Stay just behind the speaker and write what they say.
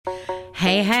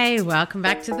Hey, welcome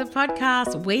back to the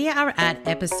podcast. We are at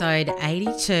episode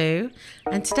 82,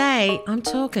 and today I'm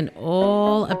talking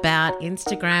all about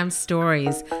Instagram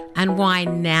stories and why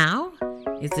now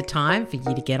is the time for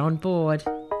you to get on board.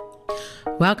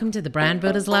 Welcome to the Brand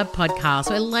Builders Lab podcast.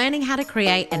 We're learning how to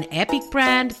create an epic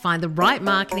brand, find the right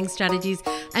marketing strategies,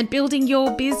 and building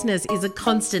your business is a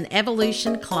constant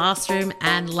evolution, classroom,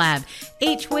 and lab.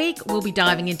 Each week, we'll be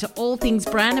diving into all things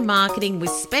brand and marketing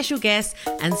with special guests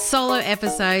and solo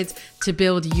episodes to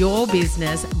build your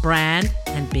business, brand,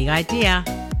 and big idea.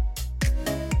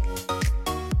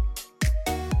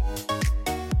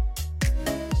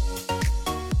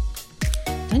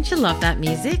 Don't you love that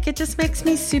music? It just makes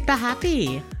me super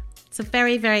happy. It's a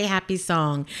very, very happy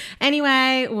song.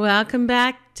 Anyway, welcome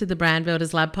back to the Brand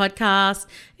Builders Lab podcast.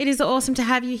 It is awesome to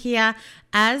have you here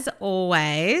as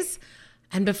always.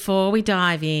 And before we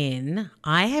dive in,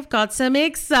 I have got some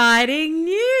exciting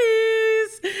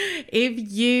news.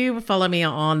 If you follow me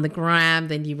on the gram,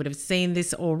 then you would have seen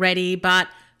this already, but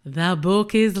the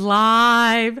book is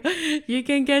live. You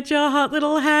can get your hot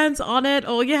little hands on it.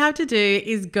 All you have to do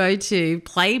is go to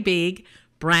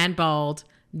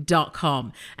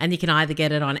playbigbrandbold.com and you can either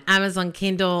get it on Amazon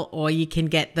Kindle or you can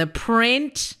get the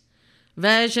print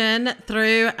version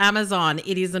through Amazon.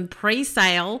 It is in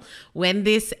pre-sale when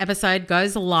this episode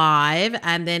goes live,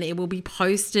 and then it will be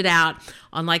posted out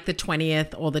on like the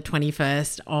 20th or the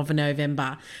 21st of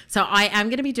November. So I am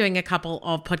going to be doing a couple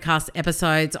of podcast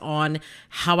episodes on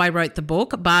how I wrote the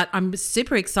book, but I'm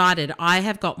super excited. I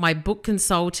have got my book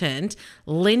consultant,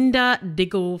 Linda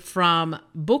Diggle from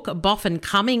Book Boffin,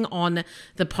 coming on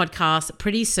the podcast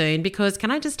pretty soon, because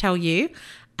can I just tell you,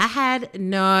 I had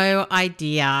no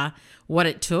idea what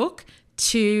it took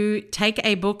to take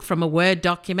a book from a Word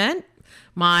document,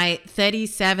 my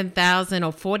 37,000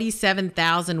 or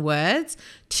 47,000 words,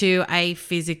 to a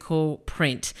physical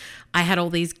print. I had all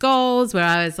these goals where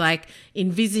I was like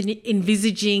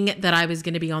envisaging that I was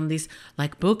going to be on this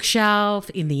like bookshelf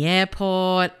in the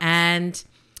airport, and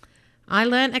I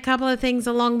learned a couple of things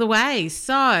along the way.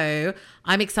 So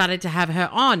I'm excited to have her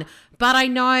on. But I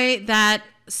know that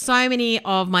so many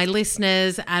of my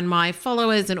listeners and my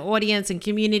followers and audience and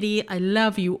community, I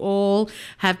love you all,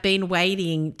 have been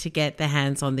waiting to get their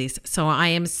hands on this. So I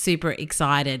am super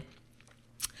excited.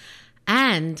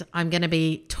 And I'm going to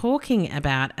be talking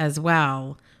about as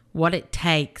well what it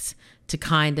takes to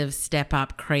kind of step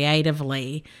up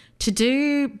creatively to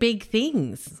do big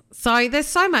things. So there's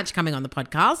so much coming on the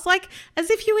podcast, like as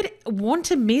if you would want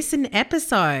to miss an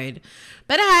episode.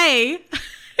 But hey,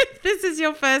 if this is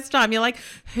your first time, you're like,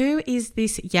 who is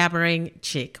this yabbering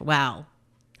chick? Well,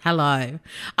 hello.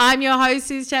 I'm your host,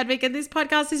 Suze Chadwick, and this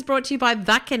podcast is brought to you by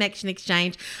The Connection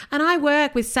Exchange. And I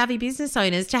work with savvy business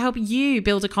owners to help you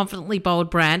build a confidently bold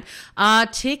brand,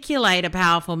 articulate a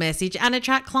powerful message, and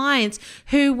attract clients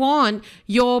who want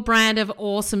your brand of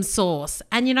awesome sauce.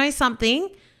 And you know something?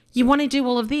 You want to do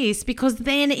all of this because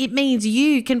then it means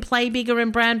you can play bigger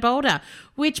and brand bolder,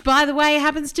 which, by the way,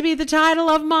 happens to be the title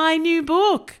of my new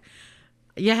book.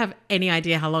 You have any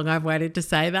idea how long I've waited to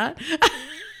say that?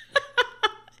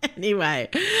 Anyway,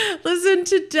 listen,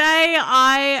 today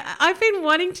I've been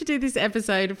wanting to do this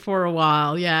episode for a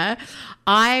while, yeah.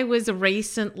 I was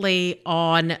recently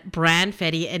on Brand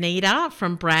Fetty, Anita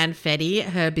from Brand Fetty.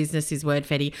 Her business is Word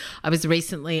Fetty. I was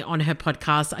recently on her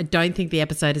podcast. I don't think the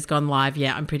episode has gone live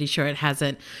yet. I'm pretty sure it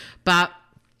hasn't. But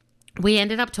we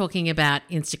ended up talking about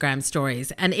Instagram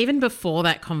stories. And even before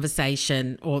that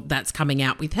conversation, or that's coming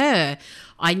out with her,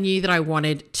 I knew that I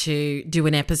wanted to do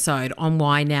an episode on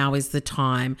why now is the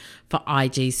time for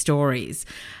IG stories.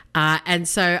 And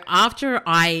so after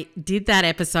I did that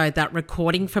episode, that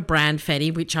recording for Brand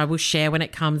Fetty, which I will share when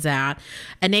it comes out,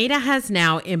 Anita has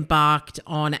now embarked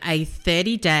on a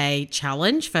 30-day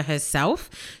challenge for herself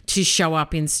to show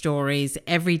up in stories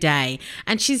every day.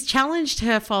 And she's challenged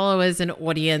her followers and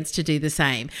audience to do the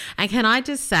same. And can I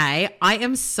just say, I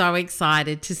am so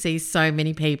excited to see so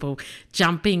many people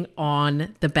jumping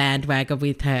on the bandwagon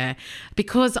with her,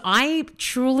 because I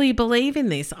truly believe in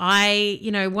this.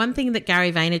 One thing that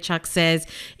Gary Vaynerchuk says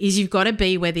is you've got to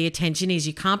be where the attention is.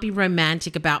 You can't be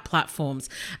romantic about platforms.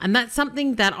 And that's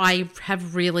something that I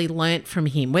have really learnt from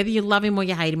him. Whether you love him or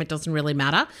you hate him, it doesn't really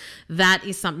matter. That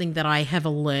is something that I have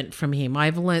learnt from him.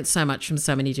 I've learnt so much from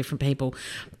so many different people.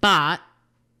 But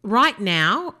right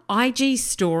now, IG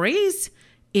stories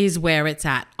is where it's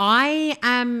at. I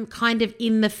am kind of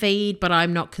in the feed, but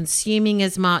I'm not consuming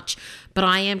as much, but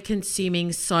I am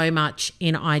consuming so much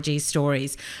in IG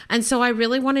stories. And so I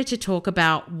really wanted to talk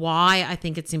about why I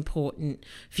think it's important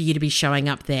for you to be showing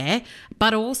up there,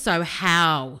 but also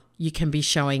how you can be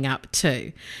showing up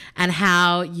to, and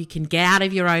how you can get out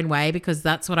of your own way, because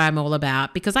that's what I'm all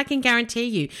about. Because I can guarantee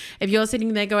you, if you're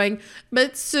sitting there going,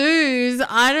 but Suze,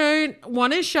 I don't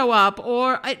want to show up,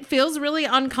 or it feels really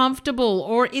uncomfortable,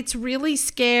 or it's really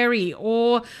scary,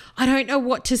 or I don't know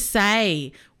what to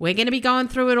say. We're going to be going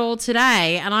through it all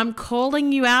today, and I'm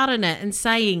calling you out on it and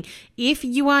saying, if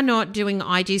you are not doing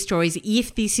IG stories,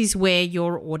 if this is where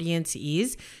your audience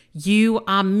is, you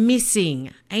are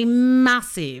missing a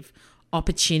massive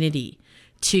opportunity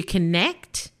to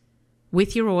connect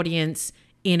with your audience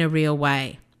in a real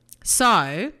way.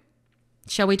 So,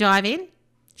 shall we dive in?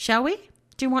 Shall we?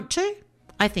 Do you want to?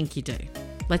 I think you do.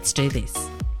 Let's do this.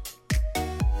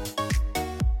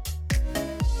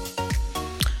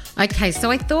 Okay, so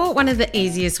I thought one of the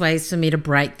easiest ways for me to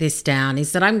break this down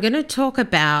is that I'm going to talk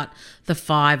about the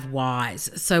 5 whys.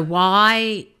 So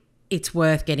why it's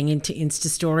worth getting into Insta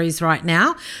stories right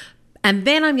now. And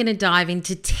then I'm going to dive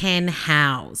into 10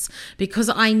 hows, because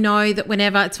I know that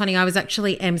whenever, it's funny, I was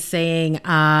actually emceeing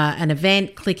an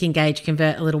event, Click, Engage,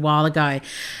 Convert, a little while ago.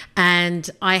 And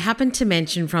I happened to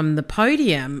mention from the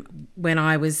podium when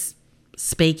I was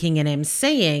speaking and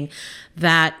emceeing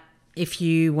that if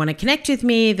you want to connect with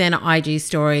me, then IG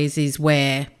stories is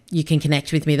where you can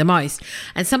connect with me the most.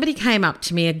 And somebody came up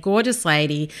to me, a gorgeous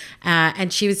lady,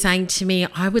 and she was saying to me,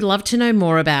 I would love to know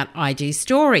more about IG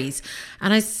stories.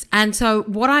 And so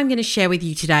what I'm going to share with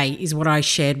you today is what I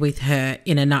shared with her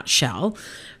in a nutshell.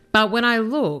 But when I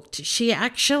looked, she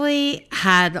actually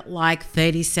had like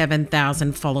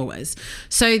 37,000 followers.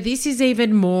 So this is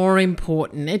even more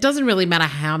important. It doesn't really matter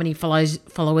how many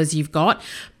followers you've got,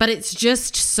 but it's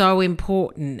just so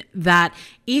important that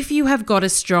if you have got a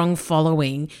strong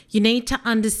following, you need to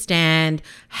understand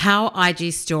how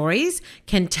IG stories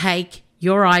can take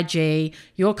your IG,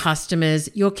 your customers,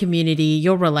 your community,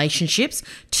 your relationships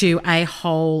to a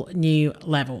whole new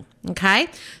level. Okay,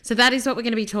 so that is what we're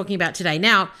going to be talking about today.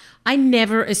 Now, I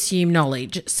never assume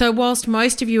knowledge. So whilst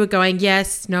most of you are going,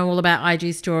 yes, know all about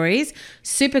IG stories,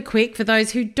 super quick, for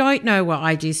those who don't know what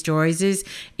IG stories is,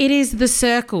 it is the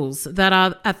circles that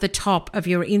are at the top of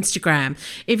your Instagram.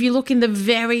 If you look in the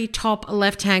very top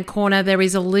left-hand corner, there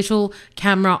is a little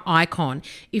camera icon.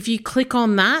 If you click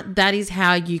on that, that is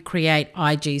how you create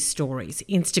IG stories,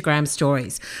 Instagram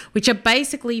stories, which are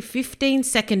basically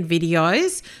 15-second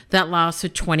videos that last for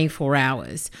 24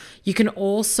 hours. You can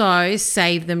also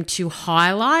save them to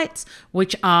highlights,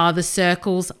 which are the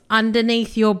circles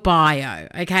underneath your bio.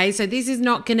 Okay, so this is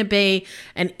not going to be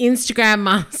an Instagram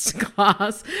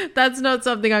masterclass. That's not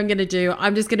something I'm going to do.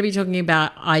 I'm just going to be talking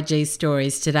about IG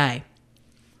stories today.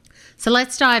 So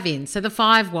let's dive in. So the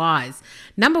 5 whys.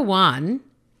 Number 1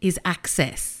 is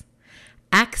access.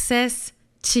 Access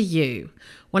to you.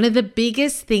 One of the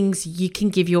biggest things you can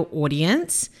give your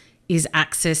audience is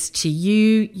access to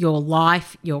you, your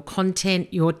life, your content,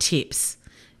 your tips.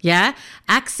 Yeah?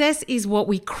 Access is what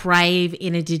we crave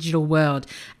in a digital world.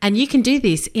 And you can do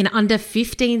this in under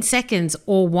 15 seconds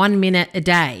or 1 minute a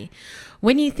day.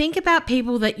 When you think about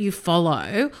people that you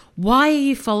follow, why are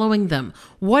you following them?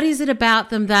 What is it about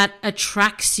them that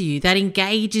attracts you, that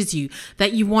engages you,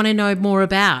 that you want to know more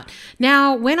about?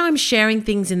 Now, when I'm sharing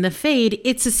things in the feed,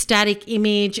 it's a static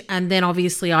image, and then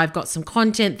obviously I've got some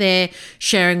content there,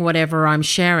 sharing whatever I'm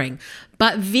sharing.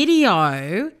 But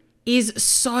video is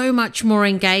so much more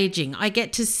engaging. I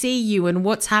get to see you and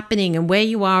what's happening and where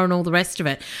you are and all the rest of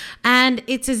it. And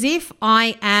it's as if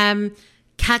I am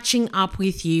catching up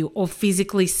with you or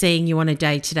physically seeing you on a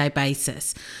day-to-day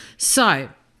basis. So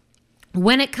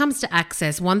when it comes to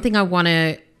access, one thing I want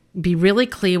to be really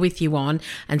clear with you on,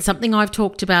 and something I've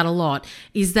talked about a lot,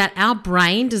 is that our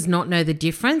brain does not know the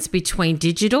difference between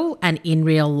digital and in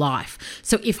real life.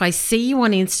 So if I see you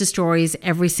on Insta stories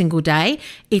every single day,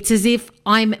 it's as if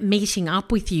I'm meeting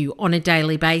up with you on a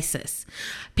daily basis.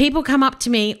 People come up to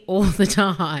me all the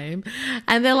time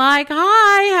and they're like,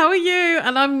 hi, how are you?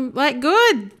 And I'm like,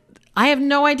 good. I have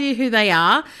no idea who they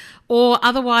are. Or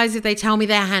otherwise, if they tell me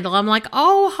their handle, I'm like,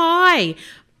 oh, hi.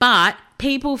 But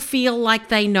people feel like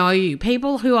they know you.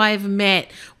 People who I've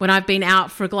met when I've been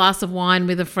out for a glass of wine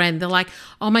with a friend, they're like,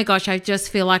 oh my gosh, I just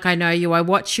feel like I know you. I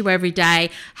watch you every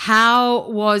day. How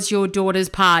was your daughter's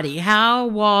party? How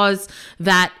was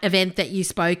that event that you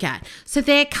spoke at? So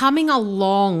they're coming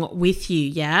along with you,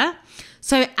 yeah?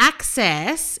 So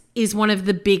access is one of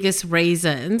the biggest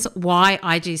reasons why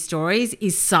IG Stories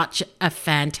is such a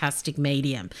fantastic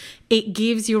medium. It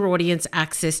gives your audience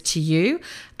access to you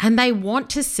and they want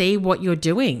to see what you're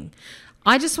doing.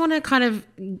 I just want to kind of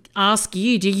ask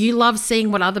you, do you love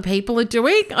seeing what other people are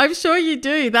doing? I'm sure you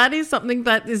do. That is something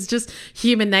that is just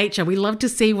human nature. We love to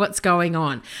see what's going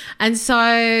on. And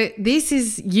so this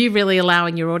is you really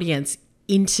allowing your audience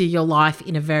into your life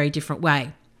in a very different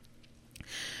way.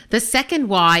 The second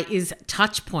why is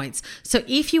touch points. So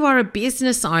if you are a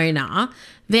business owner,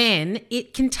 then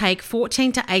it can take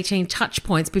 14 to 18 touch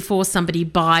points before somebody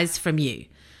buys from you.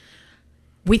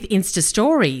 With Insta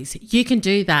Stories, you can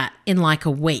do that in like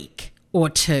a week or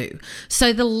two.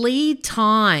 So the lead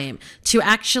time to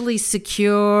actually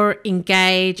secure,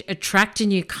 engage, attract a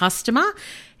new customer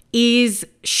is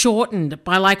shortened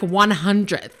by like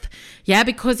 1/100th. Yeah,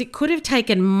 because it could have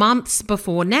taken months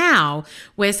before now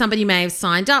where somebody may have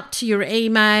signed up to your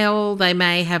email, they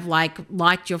may have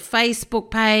liked your Facebook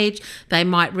page, they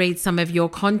might read some of your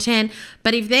content.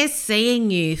 But if they're seeing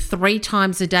you 3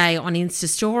 times a day on Insta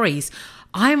Stories,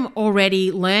 I'm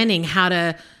already learning how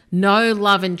to know,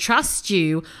 love, and trust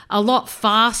you a lot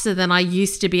faster than I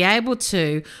used to be able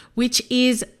to, which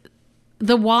is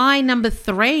the why number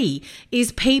 3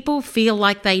 is people feel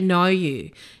like they know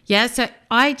you. Yeah, so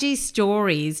IG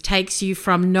Stories takes you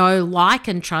from know, like,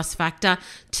 and trust factor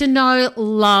to know,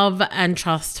 love, and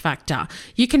trust factor.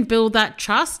 You can build that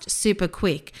trust super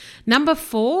quick. Number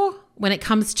 4, when it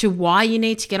comes to why you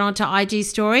need to get onto IG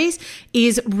Stories,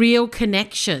 is real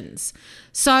connections.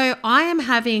 So I am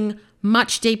having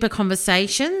much deeper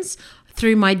conversations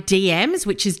through my DMs,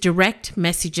 which is direct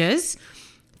messages,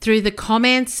 through the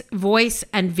comments, voice,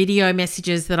 and video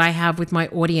messages that I have with my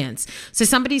audience. So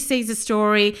somebody sees a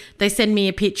story, they send me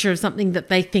a picture of something that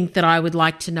they think that I would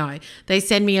like to know. They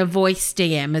send me a voice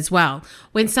DM as well.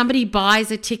 When somebody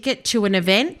buys a ticket to an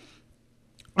event,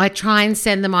 I try and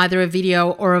send them either a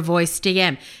video or a voice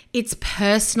DM. It's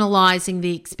personalizing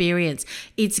the experience.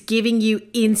 It's giving you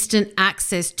instant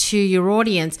access to your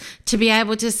audience to be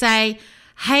able to say,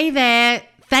 hey there,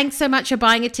 thanks so much for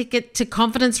buying a ticket to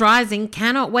Confidence Rising.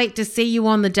 Cannot wait to see you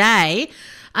on the day.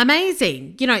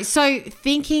 Amazing. So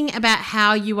thinking about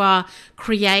how you are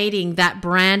creating that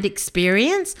brand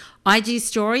experience, IG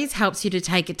Stories helps you to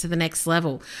take it to the next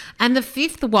level. And the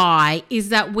 5th why is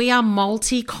that we are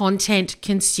multi-content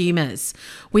consumers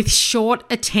with short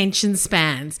attention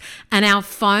spans, and our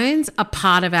phones are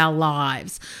part of our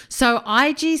lives. So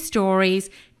IG Stories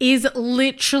is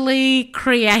literally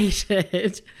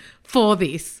created for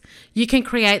this. You can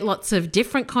create lots of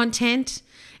different content.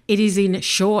 It is in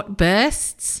short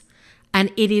bursts,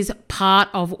 and it is part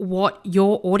of what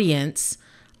your audience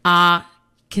are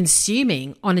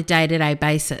consuming on a day-to-day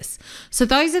basis. So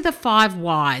those are the 5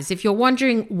 whys. If you're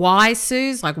wondering why,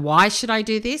 Suze, like why should I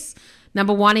do this?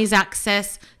 Number 1 is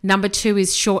access. Number 2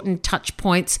 is shortened touch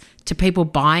points to people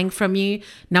buying from you.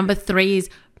 Number 3 is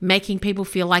making people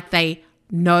feel like they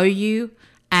know you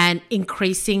and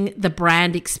increasing the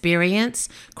brand experience,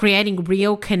 creating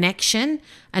real connection.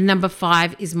 And number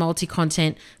 5 is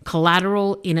multi-content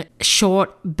collateral in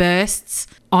short bursts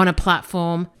on a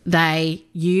platform they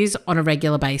use on a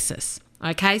regular basis.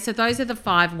 Okay, so those are the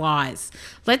 5 whys.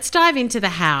 Let's dive into the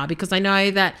how, because I know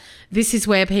that this is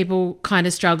where people kind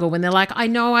of struggle when they're like, I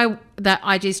know that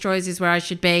IG Stories is where I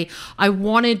should be. I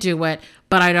want to do it,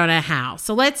 but I don't know how.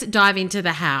 So let's dive into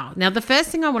the how. Now, the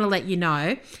first thing I want to let you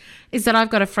know is that I've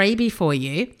got a freebie for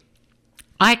you.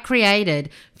 I created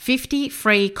 50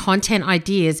 free content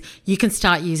ideas you can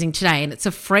start using today, and it's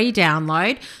a free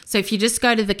download. So if you just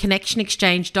go to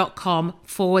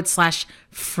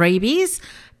theconnectionexchange.com/freebies,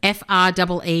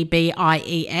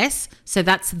 FREEBIES. So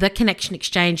that's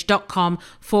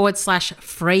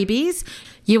theconnectionexchange.com/freebies.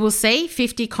 You will see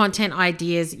 50 content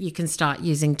ideas you can start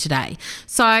using today.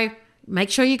 So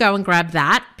make sure you go and grab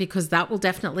that, because that will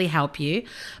definitely help you.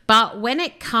 But when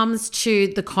it comes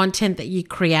to the content that you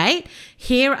create,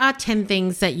 here are 10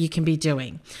 things that you can be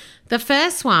doing. The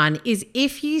first one is,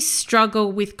 if you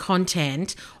struggle with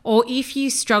content, or if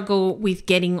you struggle with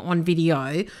getting on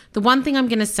video, the one thing I'm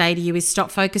going to say to you is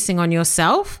stop focusing on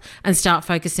yourself and start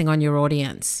focusing on your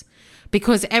audience.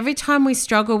 Because every time we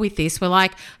struggle with this, we're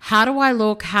like, how do I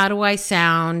look? How do I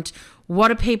sound? What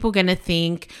are people going to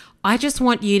think? I just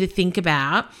want you to think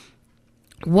about,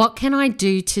 what can I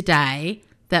do today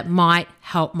that might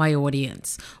help my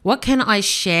audience? What can I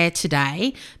share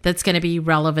today that's going to be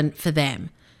relevant for them?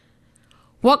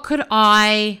 What could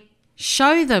I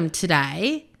show them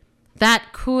today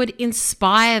that could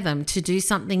inspire them to do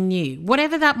something new?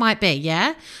 Whatever that might be,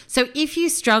 yeah? So if you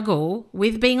struggle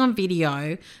with being on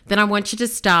video, then I want you to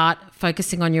start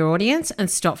focusing on your audience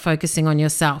and stop focusing on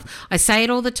yourself. I say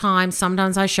it all the time.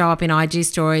 Sometimes I show up in IG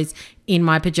Stories in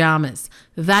my pajamas.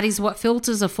 That is what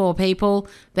filters are for, people.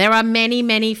 There are many,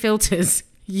 many filters.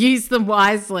 Use them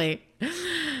wisely.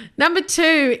 Number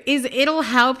 2 is it'll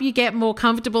help you get more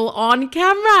comfortable on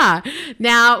camera.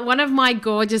 Now, one of my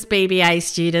gorgeous BBA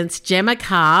students, Gemma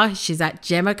Carr, she's at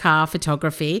Gemma Carr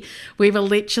Photography. We were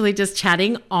literally just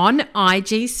chatting on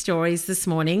IG stories this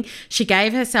morning. She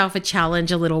gave herself a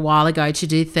challenge a little while ago to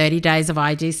do 30 days of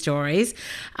IG stories,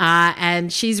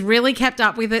 and she's really kept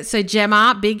up with it. So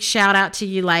Gemma, big shout out to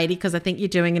you, lady, because I think you're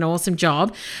doing an awesome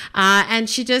job. And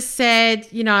she just said,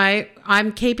 you know,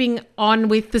 I'm keeping on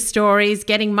with the stories,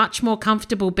 getting much more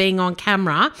comfortable being on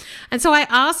camera. And so I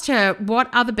asked her, what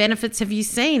other benefits have you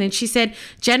seen? And she said,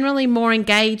 generally more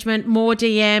engagement, more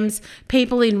DMs,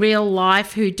 people in real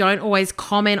life who don't always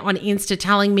comment on Insta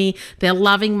telling me they're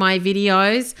loving my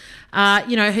videos.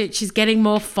 She's getting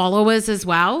more followers as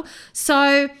well.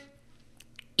 So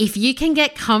if you can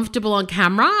get comfortable on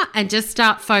camera and just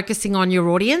start focusing on your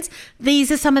audience,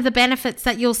 these are some of the benefits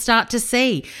that you'll start to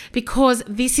see, because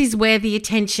this is where the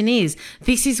attention is.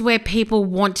 This is where people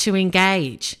want to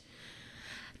engage.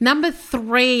 Number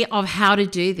 3 of how to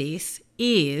do this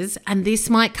is, and this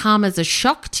might come as a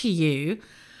shock to you,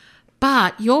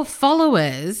 but your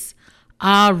followers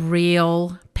are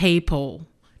real people.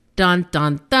 Dun,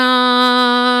 dun,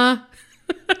 dun.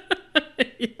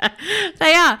 Yeah,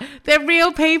 they are. They're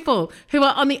real people who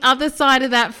are on the other side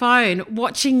of that phone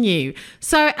watching you.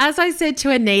 So as I said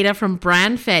to Anita from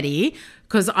Brand Fetty,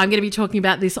 because I'm going to be talking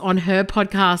about this on her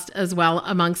podcast as well,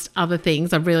 amongst other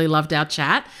things, I really loved our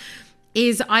chat,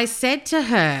 is I said to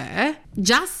her,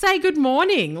 just say good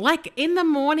morning. Like in the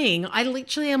morning, I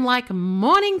literally am like,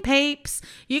 morning peeps.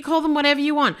 You call them whatever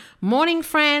you want. Morning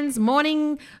friends,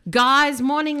 morning guys,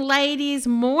 morning ladies,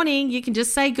 morning. You can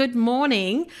just say good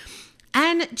morning.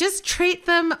 And just treat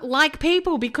them like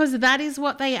people, because that is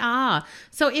what they are.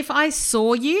 So if I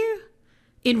saw you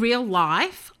in real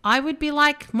life, I would be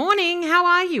like, morning, how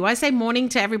are you? I say morning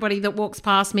to everybody that walks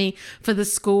past me for the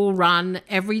school run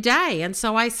every day. And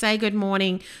so I say good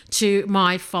morning to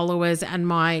my followers and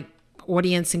my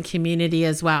audience and community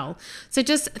as well. So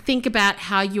just think about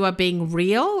how you are being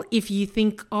real. If you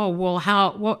think, oh, well,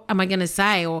 what am I going to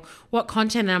say, or what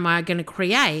content am I going to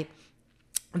create?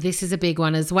 This is a big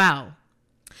one as well.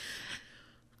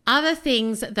 Other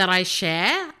things that I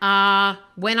share are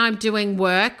when I'm doing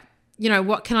work,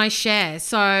 what can I share?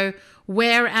 So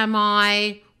where am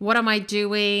I? What am I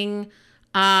doing?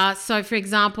 So for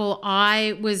example,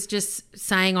 I was just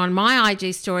saying on my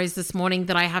IG stories this morning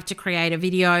that I have to create a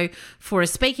video for a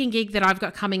speaking gig that I've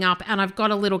got coming up, and I've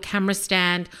got a little camera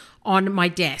stand on my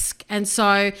desk. And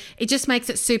so it just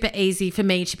makes it super easy for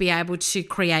me to be able to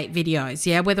create videos.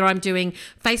 Yeah. Whether I'm doing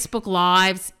Facebook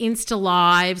Lives, Insta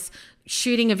Lives,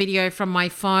 shooting a video from my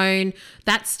phone,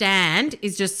 that stand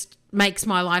makes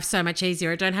my life so much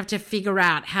easier. I don't have to figure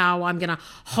out how I'm going to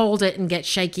hold it and get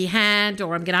shaky hand,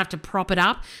 or I'm going to have to prop it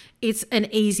up. It's an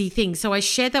easy thing. So I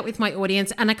shared that with my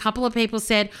audience, and a couple of people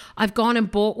said, I've gone and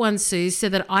bought one, Sue, so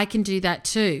that I can do that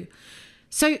too.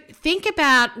 So think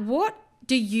about, what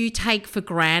do you take for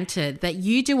granted that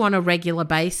you do on a regular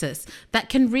basis that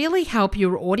can really help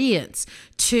your audience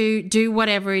to do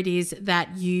whatever it is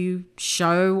that you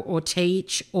show or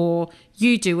teach or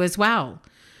you do as well?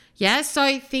 Yeah,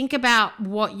 so think about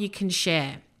what you can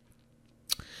share.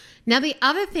 Now, the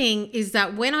other thing is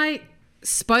that when I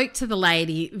spoke to the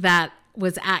lady that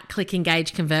was at Click,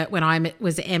 Engage, Convert when I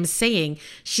was emceeing,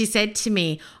 she said to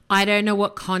me, I don't know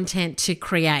what content to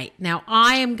create. Now,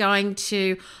 I am going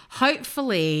to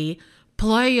hopefully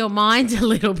blow your mind a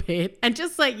little bit and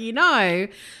just let you know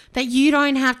that you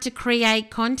don't have to create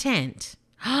content.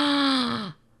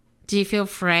 Do you feel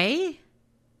free?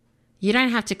 You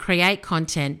don't have to create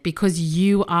content, because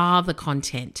you are the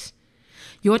content.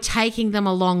 You're taking them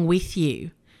along with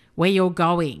you where you're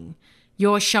going.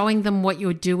 You're showing them what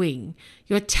you're doing.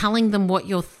 You're telling them what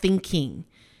you're thinking.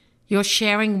 You're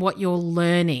sharing what you're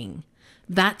learning.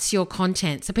 That's your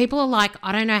content. So people are like,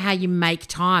 I don't know how you make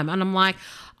time. And I'm like,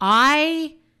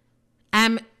 I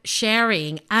am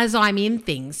sharing as I'm in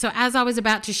things. So as I was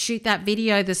about to shoot that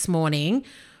video this morning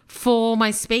for my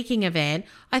speaking event,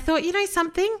 I thought, you know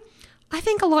something? I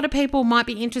think a lot of people might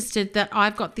be interested that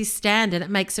I've got this stand, and it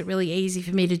makes it really easy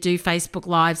for me to do Facebook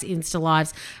Lives, Insta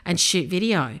Lives, and shoot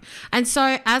video. And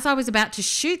so as I was about to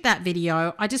shoot that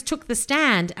video, I just took the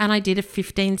stand and I did a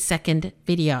 15-second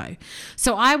video.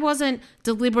 So I wasn't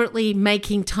deliberately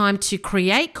making time to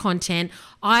create content.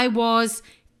 I was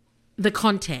the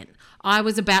content. I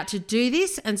was about to do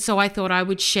this, and so I thought I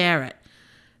would share it.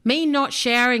 Me not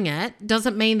sharing it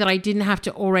doesn't mean that I didn't have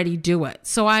to already do it.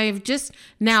 So I've just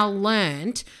now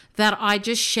learned that I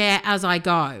just share as I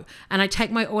go, and I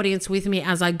take my audience with me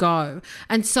as I go.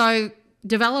 And so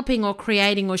developing or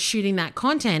creating or shooting that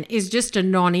content is just a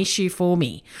non-issue for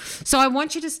me. So I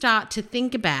want you to start to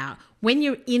think about when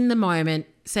you're in the moment,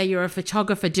 say you're a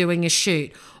photographer doing a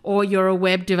shoot, or you're a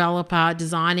web developer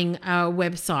designing a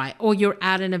website, or you're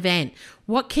at an event,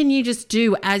 what can you just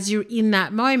do as you're in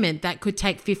that moment that could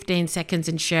take 15 seconds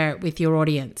and share it with your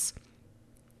audience?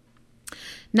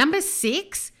 Number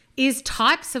 6 is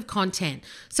types of content.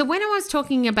 So when I was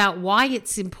talking about why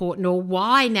it's important or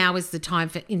why now is the time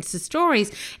for Insta Stories,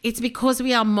 it's because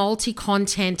we are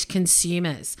multi-content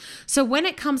consumers. So when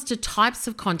it comes to types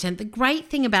of content, the great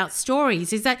thing about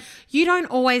stories is that you don't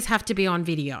always have to be on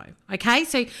video, okay?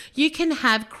 So you can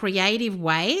have creative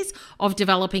ways of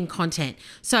developing content.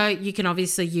 So you can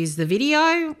obviously use the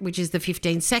video, which is the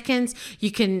 15 seconds.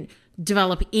 You can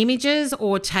develop images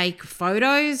or take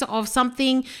photos of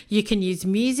something. You can use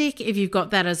music if you've got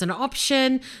that as an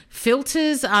option.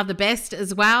 Filters are the best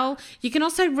as well. You can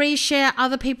also reshare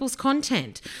other people's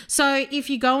content. So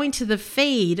if you go into the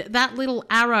feed, that little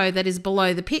arrow that is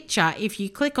below the picture, if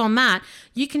you click on that,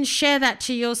 you can share that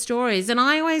to your stories. And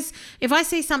I always, if I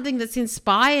see something that's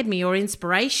inspired me or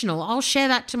inspirational, I'll share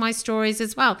that to my stories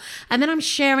as well. And then I'm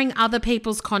sharing other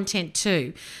people's content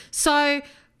too. So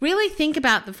really think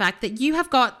about the fact that you have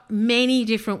got many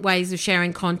different ways of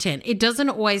sharing content. It doesn't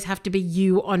always have to be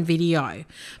you on video.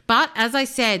 But as I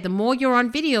said, the more you're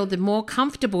on video, the more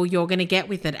comfortable you're going to get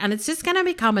with it. And it's just going to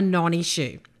become a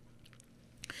non-issue.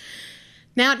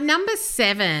 Now, number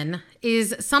 7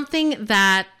 is something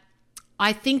that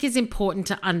I think is important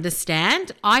to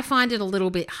understand. I find it a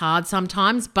little bit hard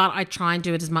sometimes, but I try and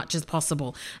do it as much as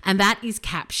possible. And that is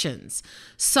captions.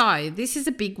 So this is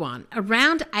a big one.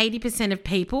 Around 80% of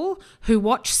people who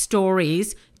watch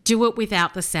stories do it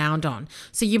without the sound on.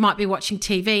 So you might be watching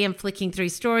TV and flicking through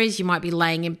stories. You might be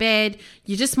laying in bed.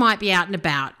 You just might be out and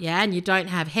about, yeah? And you don't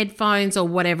have headphones or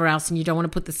whatever else, and you don't want to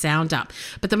put the sound up.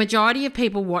 But the majority of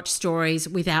people watch stories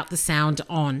without the sound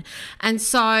on. And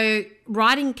so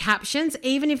writing captions,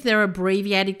 even if they're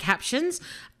abbreviated captions,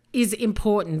 is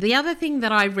important. The other thing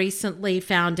that I recently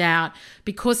found out,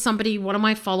 because one of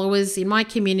my followers in my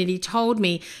community told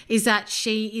me, is that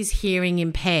she is hearing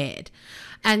impaired.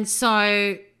 And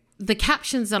so the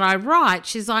captions that I write,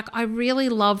 she's like, I really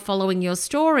love following your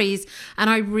stories and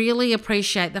I really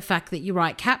appreciate the fact that you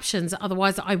write captions.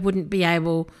 Otherwise, I wouldn't be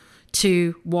able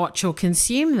to watch or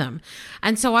consume them.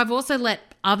 And so I've also let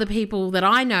other people that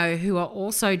I know who are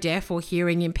also deaf or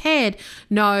hearing impaired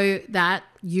know that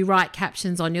you write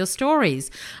captions on your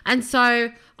stories. And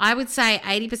so I would say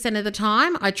 80% of the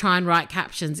time I try and write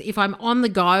captions. If I'm on the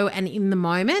go and in the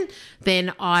moment,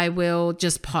 then I will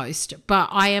just post. But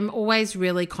I am always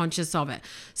really conscious of it.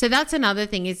 So that's another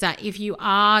thing, is that if you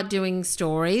are doing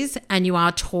stories and you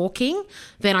are talking,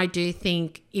 then I do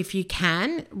think if you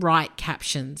can, write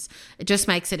captions. It just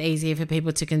makes it easier for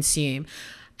people to consume.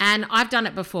 And I've done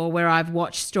it before where I've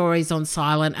watched stories on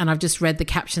silent and I've just read the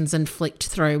captions and flicked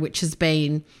through, which has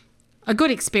been a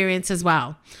good experience as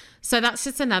well. So that's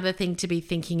just another thing to be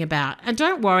thinking about. And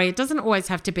don't worry, it doesn't always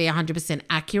have to be 100%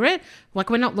 accurate. Like,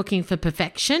 we're not looking for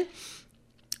perfection.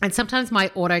 And sometimes my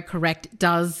autocorrect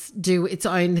does do its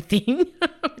own thing,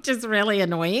 which is really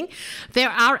annoying. There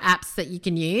are apps that you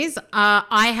can use.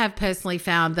 I have personally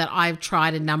found that I've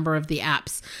tried a number of the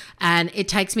apps and it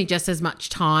takes me just as much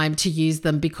time to use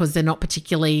them because they're not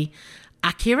particularly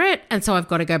accurate. And so I've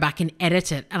got to go back and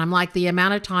edit it. And I'm like, the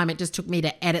amount of time it just took me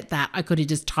to edit that, I could have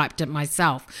just typed it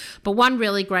myself. But one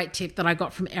really great tip that I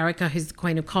got from Erica, who's the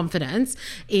Queen of Confidence,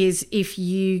 is if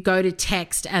you go to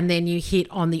text and then you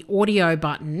hit on the audio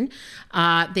button,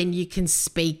 then you can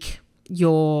speak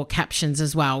your captions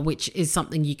as well, which is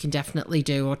something you can definitely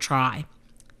do or try.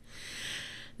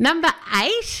 Number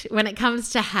 8, when it comes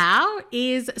to how,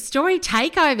 is story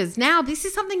takeovers. Now, this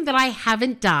is something that I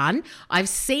haven't done. I've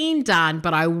seen done,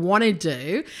 but I want to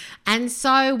do. And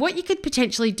so what you could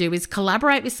potentially do is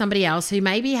collaborate with somebody else who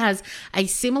maybe has a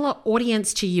similar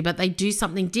audience to you, but they do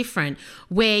something different,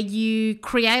 where you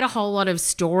create a whole lot of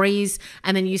stories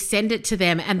and then you send it to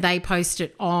them and they post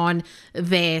it on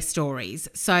their stories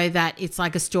so that it's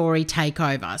like a story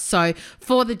takeover. So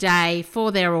for the day,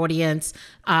 for their audience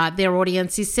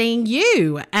is seeing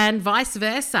you and vice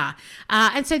versa.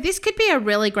 And so this could be a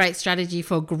really great strategy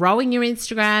for growing your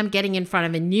Instagram, getting in front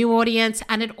of a new audience.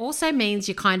 And it also means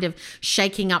you're kind of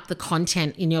shaking up the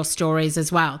content in your stories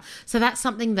as well. So that's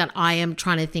something that I am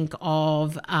trying to think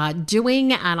of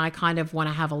doing. And I kind of want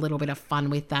to have a little bit of fun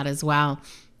with that as well.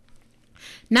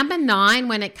 Number 9,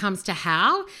 when it comes to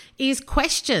how, is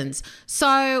questions.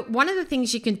 So one of the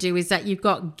things you can do is that you've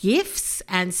got GIFs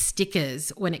and stickers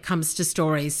when it comes to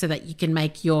stories so that you can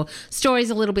make your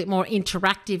stories a little bit more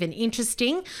interactive and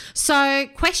interesting. So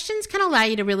questions can allow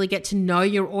you to really get to know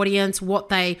your audience, what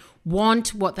they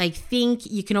want, what they think.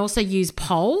 You can also use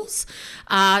polls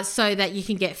so that you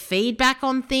can get feedback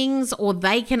on things, or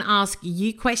they can ask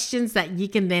you questions that you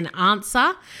can then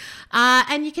answer.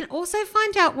 And you can also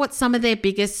find out what some of their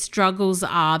biggest struggles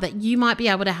are that you might be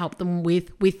able to help them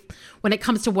with when it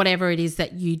comes to whatever it is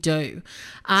that you do.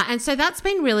 And so that's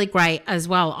been really great as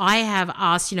well. I have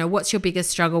asked, what's your biggest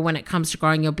struggle when it comes to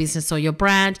growing your business or your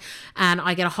brand? And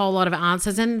I get a whole lot of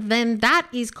answers. And then that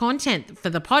is content for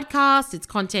the podcast. It's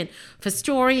content for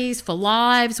stories, for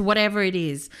lives, whatever it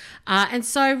is. And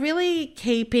so really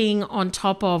keeping on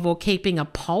top of, or keeping a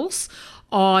pulse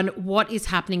on what is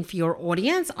happening for your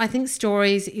audience. I think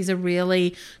stories is a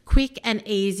really quick and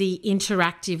easy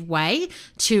interactive way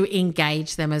to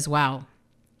engage them as well.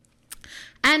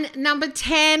 And number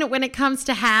 10, when it comes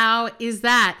to how, is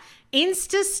that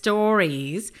Insta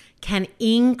stories can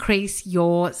increase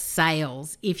your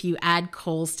sales if you add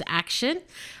calls to action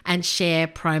and share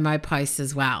promo posts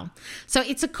as well. So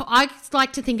I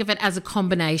like to think of it as a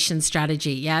combination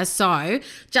strategy. Yeah. So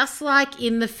just like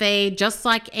in the feed, just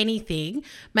like anything,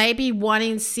 maybe 1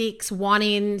 in 6, 1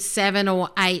 in 7 or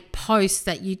 8 posts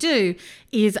that you do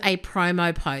is a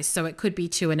promo post. So it could be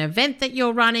to an event that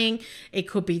you're running. It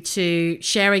could be to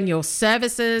sharing your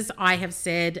services. I have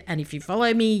said, and if you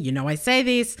follow me, I say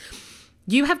this,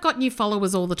 you have got new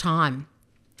followers all the time.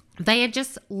 They are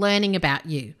just learning about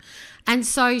you. And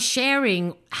so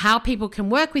sharing how people can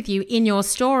work with you in your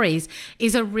stories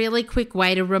is a really quick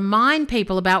way to remind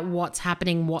people about what's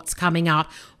happening, what's coming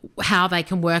up, how they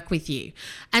can work with you.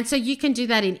 And so you can do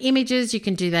that in images, you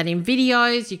can do that in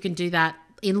videos, you can do that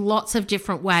in lots of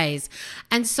different ways.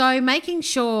 And so making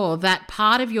sure that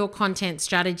part of your content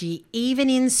strategy,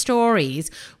 even in stories,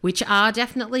 which are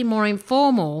definitely more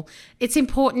informal, it's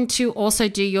important to also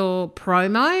do your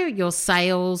promo, your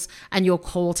sales, and your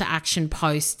call to action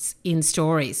posts in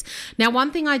stories. Now,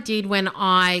 one thing I did when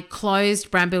I closed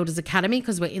Brand Builders Academy,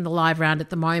 because we're in the live round at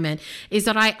the moment, is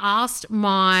that I asked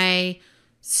my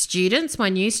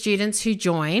new students who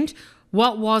joined,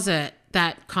 what was it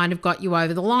that kind of got you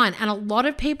over the line? And a lot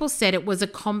of people said it was a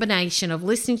combination of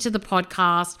listening to the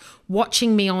podcast,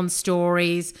 watching me on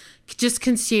stories, just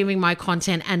consuming my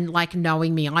content, and like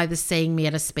knowing me, either seeing me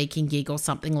at a speaking gig or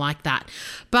something like that.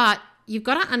 But you've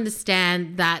got to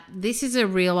understand that this is a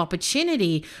real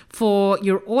opportunity for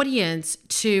your audience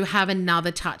to have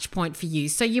another touch point for you.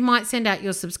 So you might send out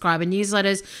your subscriber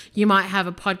newsletters, you might have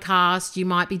a podcast, you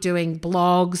might be doing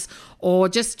blogs or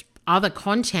just other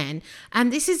content.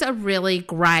 And this is a really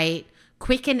great,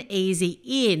 quick and easy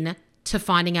in to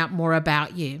finding out more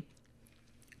about you.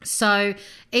 So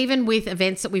even with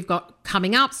events that we've got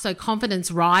coming up, so Confidence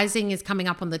Rising is coming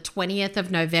up on the 20th of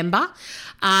November.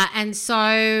 And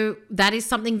so that is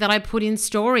something that I put in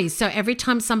stories. So every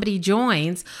time somebody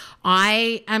joins,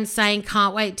 I am saying,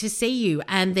 can't wait to see you.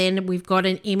 And then we've got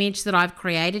an image that I've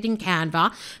created in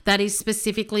Canva that is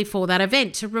specifically for that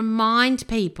event to remind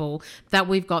people that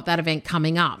we've got that event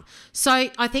coming up. So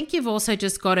I think you've also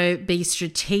just got to be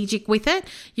strategic with it.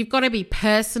 You've got to be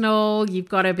personal. You've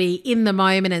got to be in the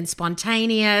moment and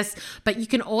spontaneous, but you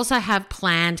can also have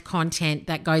planned content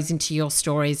that goes into your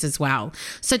stories as well.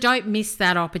 So don't miss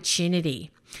that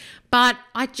opportunity. But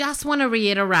I just want to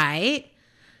reiterate,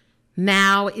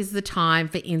 now is the time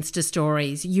for Insta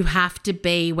stories. You have to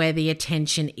be where the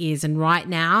attention is. And right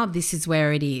now, this is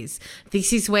where it is.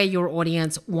 This is where your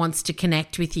audience wants to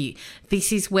connect with you.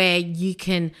 This is where you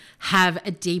can have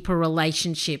a deeper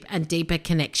relationship and deeper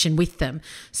connection with them.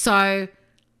 So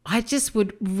I just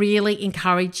would really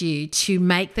encourage you to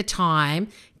make the time,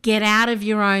 get out of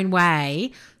your own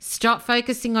way, stop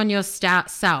focusing on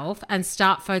yourself and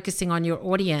start focusing on your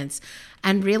audience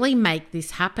and really make this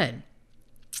happen.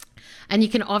 And you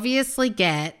can obviously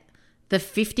get the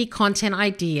 50 content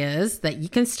ideas that you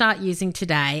can start using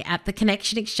today at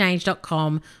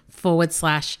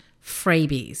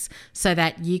theconnectionexchange.com/freebies so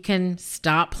that you can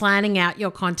start planning out your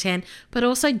content, but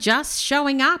also just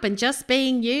showing up and just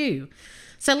being you.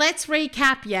 So let's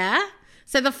recap, yeah?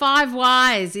 So the 5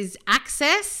 whys is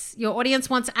access. Your audience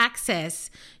wants access.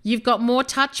 You've got more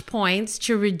touch points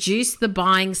to reduce the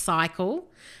buying cycle.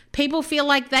 People feel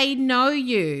like they know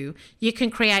you. You can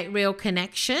create real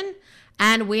connection.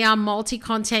 And we are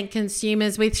multi-content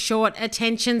consumers with short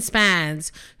attention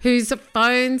spans whose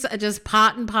phones are just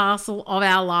part and parcel of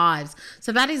our lives.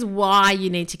 So that is why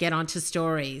you need to get onto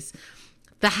stories.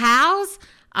 The hows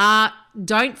are,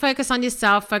 don't focus on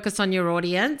yourself, focus on your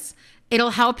audience.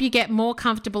 It'll help you get more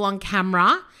comfortable on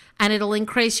camera and it'll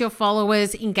increase your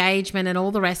followers' engagement and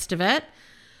all the rest of it.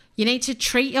 You need to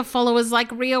treat your followers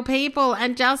like real people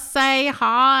and just say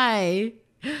hi.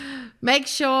 Make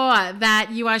sure that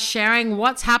you are sharing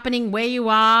what's happening, where you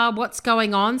are, what's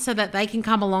going on, so that they can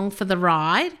come along for the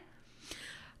ride.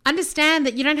 Understand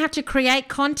that you don't have to create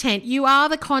content. You are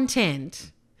the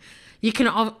content. You can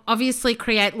obviously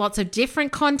create lots of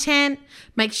different content.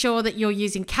 Make sure that you're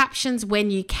using captions when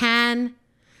you can.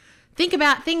 Think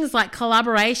about things like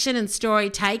collaboration and story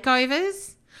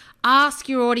takeovers. Ask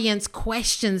your audience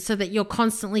questions so that you're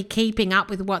constantly keeping up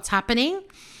with what's happening.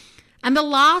 And the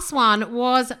last one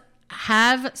was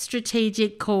have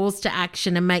strategic calls to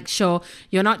action and make sure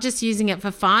you're not just using it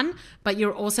for fun, but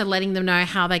you're also letting them know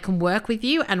how they can work with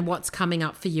you and what's coming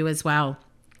up for you as well.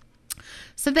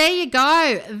 So there you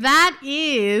go. That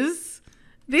is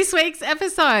this week's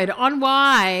episode on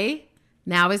why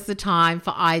now is the time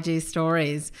for IG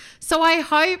stories. So I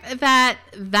hope that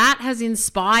has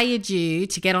inspired you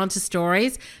to get onto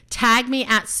stories. Tag me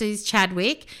at Suze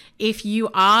Chadwick if you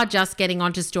are just getting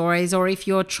onto stories or if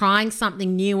you're trying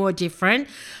something new or different.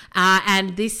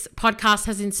 And this podcast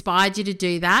has inspired you to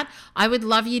do that. I would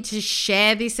love you to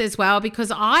share this as well,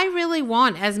 because I really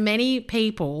want as many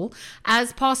people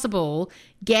as possible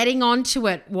getting onto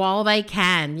it while they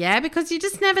can. Yeah, because you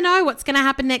just never know what's going to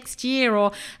happen next year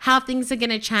or how things are going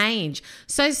to change.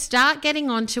 So start getting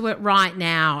onto it right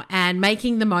now and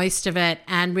making the most of it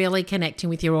and really connecting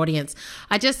with your audience.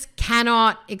 I just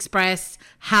cannot express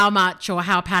how much or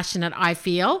how passionate I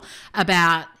feel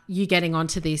about you getting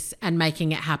onto this and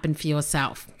making it happen for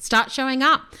yourself. Start showing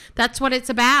up. That's what it's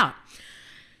about.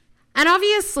 And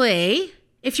obviously,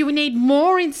 if you need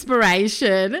more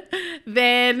inspiration,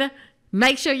 then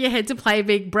make sure you head to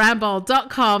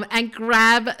playbigbrandbold.com and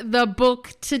grab the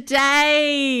book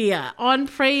today on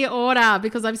pre-order,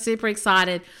 because I'm super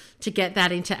excited to get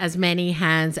that into as many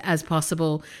hands as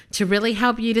possible to really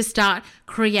help you to start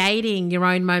creating your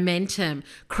own momentum,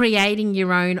 creating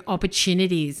your own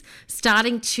opportunities,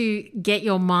 starting to get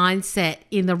your mindset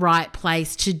in the right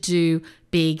place to do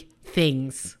big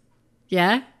things.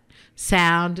 Yeah?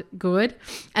 Sound good?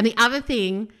 And the other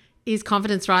thing is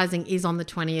Confidence Rising is on the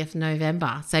 20th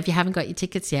November. So if you haven't got your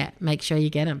tickets yet, make sure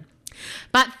you get them.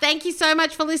 But thank you so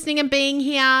much for listening and being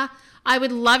here. I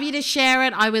would love you to share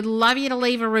it. I would love you to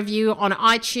leave a review on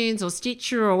iTunes or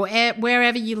Stitcher or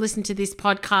wherever you listen to this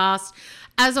podcast.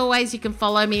 As always, you can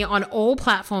follow me on all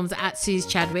platforms at Suze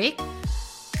Chadwick.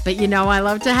 But you know I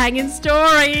love to hang in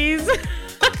stories.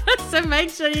 So make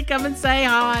sure you come and say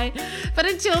hi. But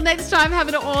until next time, have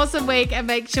an awesome week and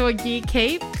make sure you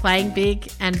keep playing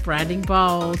big and branding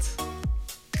bold.